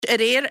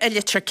réir a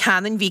litre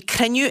canan hí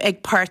creniu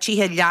ag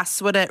pártíthe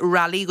leaswara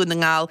rally go na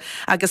ngáil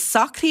agus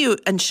sacríú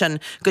an sin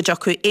go deach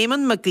chu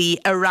Éamonn Maguí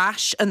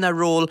arás in na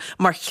ról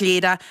mar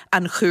chléire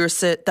an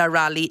chúrsa da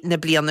rally na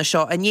bliana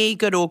seo. A né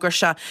go rógar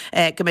se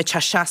go mé te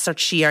seaart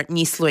siar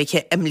níos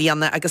luiche im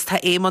bliana agus tá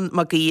Éamonn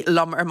Maguí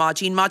lom ar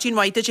Máidín. Máidín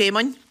waide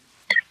Éamonn?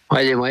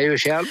 Waide waide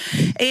Sean.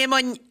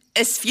 Éamonn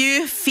is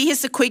fiú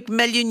 €25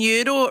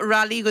 milliún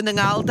rally go na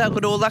ngáilda go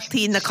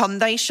rólachtaí na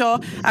condaid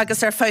seo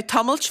agus ar fá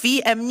tamailt bhí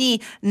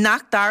imní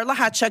nach darla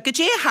hatse go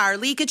dé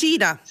Harley go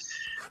ddíra.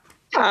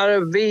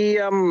 Bhí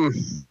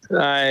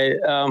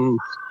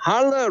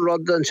hála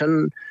rudan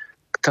sin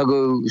tá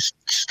go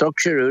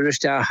structure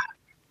úriste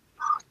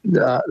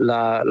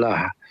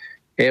le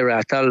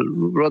érátal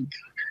rud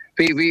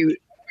bhí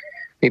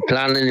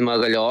planan I má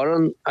go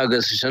leoran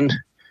agus sin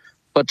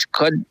but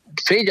chud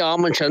féidir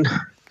áman sin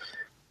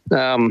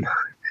Hasam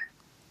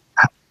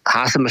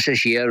se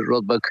siar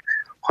rudbag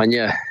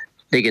hanja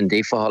ligin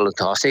défa hall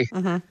tasi.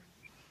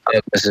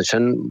 Agus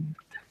sin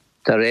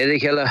der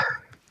rédig hele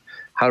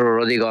har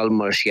rudi gal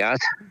mar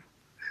sjaat.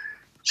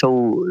 So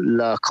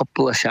la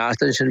couple of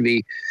sjaten sin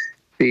vi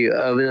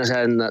överna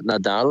sen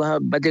Nadal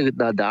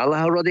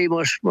Nadal rudi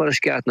mar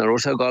sjaat na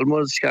rosa gal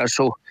mar sjaat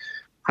so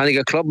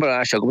haniga klubbar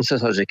as gum se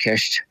has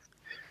kest.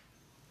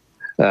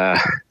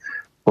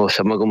 O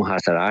samagum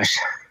hatarash.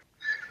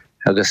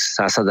 Agus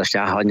sasa da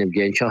sta hanim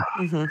gencho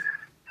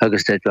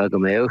agus det go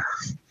meu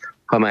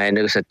ha mai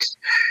agus het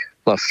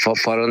var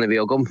foran vi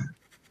ogum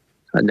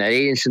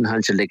nei sin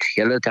hanselig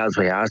hele tals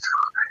vi hat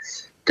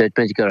det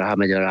met go ha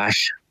med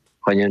rash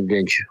hanim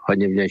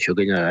gencho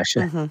gin rash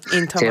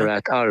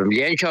terat arm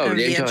gencho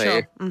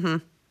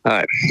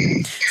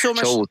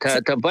so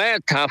ta by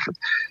tough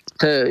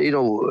to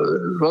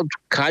rod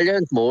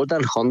calent more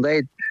than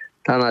Honda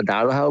dan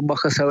Nadal ha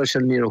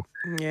bakasawshan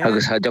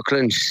agus ha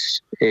Duckland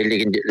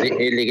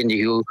ligin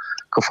hiú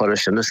go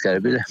forrisina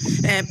skerbile.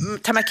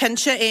 Tá me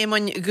kense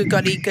Éamonn go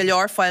goí go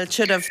leor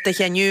fáilte of de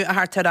chéniu a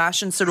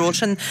hartarrásin sa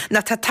rósin na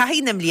tá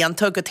tainnim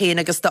líanta go téine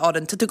agus de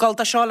orintanta tú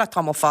gáil seo le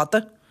tam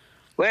fada?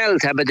 Well,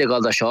 tá beidir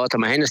gáil seo tá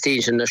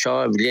hennestín sin na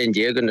seo blion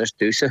dégan na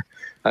stúsa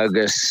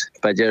agus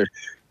beidir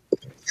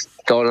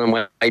dána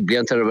mai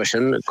bliantar a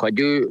sin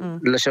coidú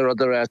leis a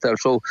rudarrátar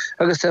so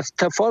agus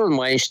tá fáil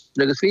mai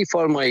agus bhí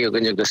fáil mai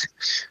agan agus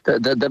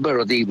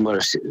deberodí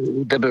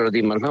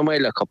mar na mai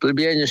le couple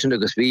bliana sin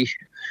agus bhí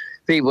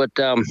what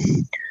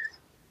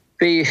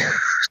bhí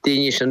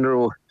tíine sin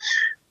ro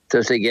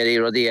tar sé geirí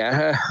rodí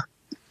athe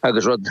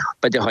agus rud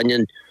beidir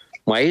hain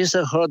mai is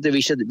a chud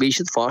bhí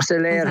siad fásta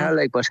léir ha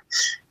like but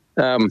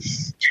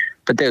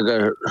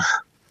gur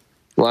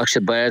Walk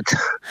bad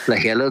le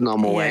hele no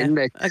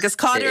moin agus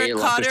Carter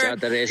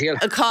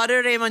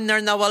Éamonn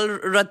nar nawal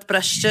rud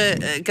breiste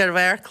gur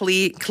ver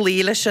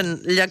clíle sin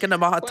legan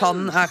am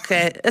tan ach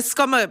is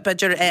gomme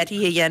beidir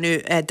éri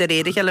hénu de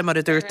réri hele mar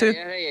dúirtu.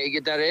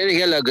 Dar éri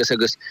hele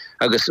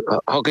agus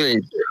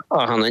hoglin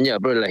hanna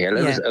bre le hele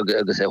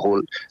agus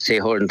sé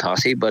horn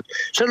tasi, but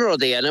sin ro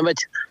déana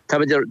met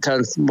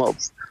tan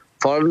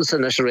form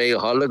san ré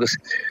hall agus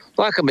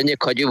Waka minne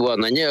coidú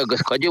nanne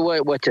agus coidú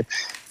wat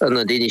an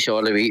déine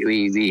seála hí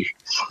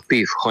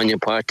honne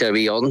páirte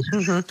bhí an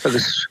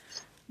agus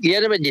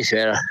dhéana ní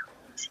sféra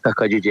a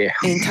coidú dé.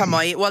 Tá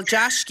mai bhil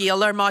de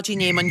scíal ar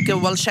Máidín Éamonn go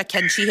bhfuil se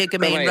cinsíthe go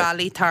mé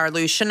rally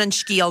tarlú sin an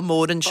scíal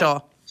mór an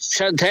seo.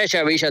 Te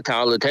se bhí se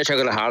talú te se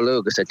go le hálú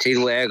agus a tí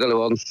le go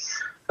bhn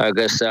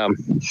agus a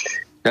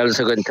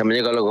gon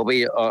tamnig go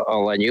gobi á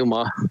leniu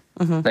má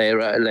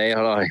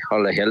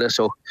le hele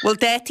so. Well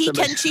détí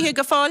cinsíthe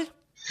go fáil?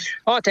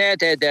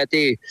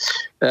 Tí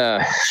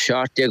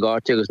seaarte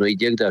gáte agus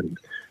nuideag dan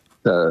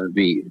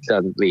bhí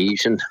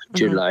sin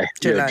July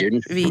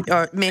June.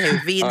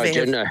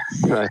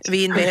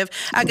 Bhín bhéh.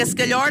 Agus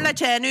go leor le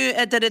téanú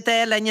a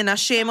dé lenne na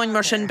sémhain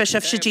mar sin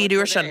beisih sé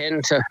díú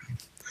sin.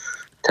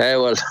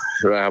 Táhil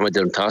ra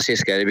an tasí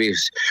skerbí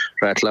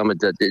ratla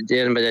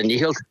déan me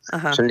níhil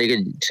sin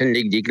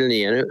lig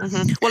dígilní enu.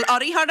 Well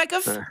arí har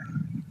agah?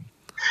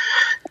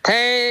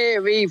 Vi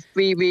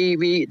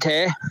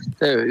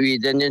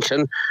den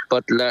sin,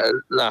 but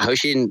la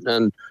hushin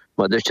and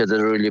mothercha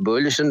the really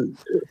bullish and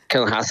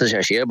can has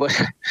a share, but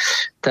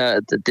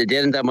the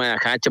den that my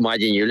can't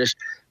imagine Julius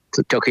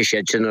to Turkish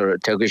or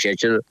Turkish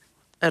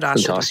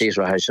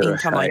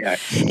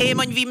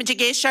Éamonn bhí me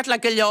géisteart le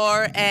go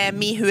leor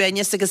mí huaine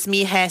agus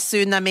mí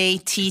heú na mé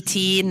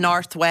TT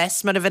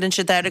Northwest mar a bhinn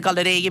se deir gal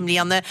réim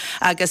líana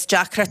agus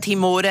deachratí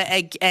móra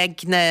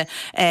ag na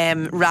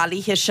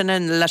rallíthe sin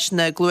leis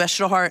na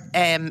gluisrthir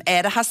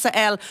éirithe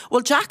el.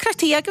 Bhfuil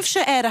deachratí agah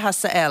se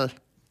éirithe el?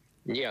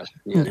 Níl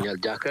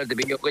deachrat de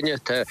bhí gonne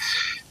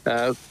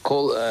tá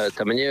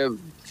mine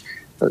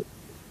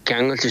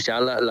ceangail se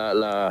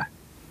le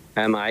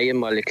aim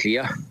mal le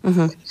clia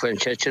fuen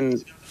chechen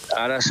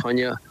aras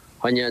honya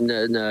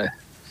na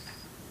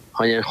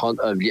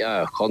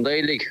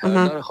Honda-lig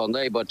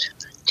Honda but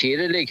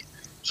Tire-lig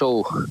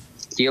so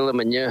deal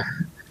menya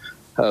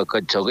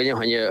could toganya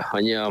honya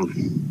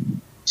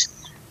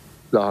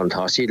la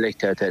tasi like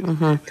that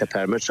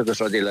permits agus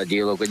rodi la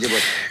deal but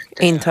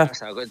Einta.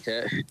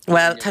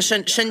 Well, tá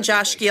sin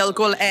deas cíal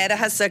ggóil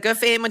éirithe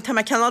sagah éman tá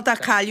ceanal de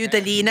caiú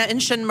de lína in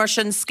sin mar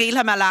sin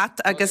scíaltha me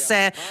leat agus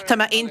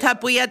tá inta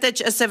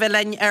buiadiid a sa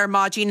bhfuin ar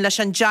mádín leis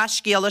an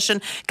deas cíal leis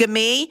an go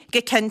mé go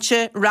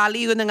cinse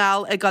ralíú na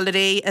ngáil a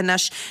galeré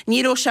inas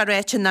níró se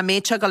réitin na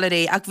méte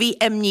galeré ach bhí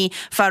imní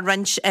far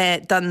rint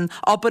den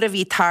obair a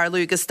bhí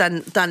tarlú agus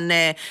den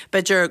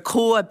beidir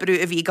có a brú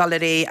a bhí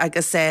galeré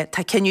agus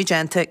tá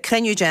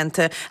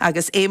ceniugénta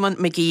agus éman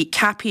megí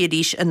capi a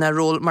ríis in na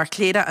ról mar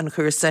cléire an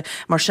chuirsa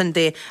mar sin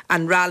dé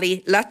an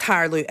rally le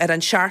tarlú ar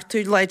an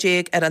seaartú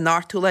leidéig ar an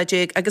náirtú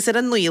leidéig agus ar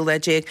an nuil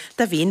leidéig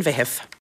de bhíon bheitheh.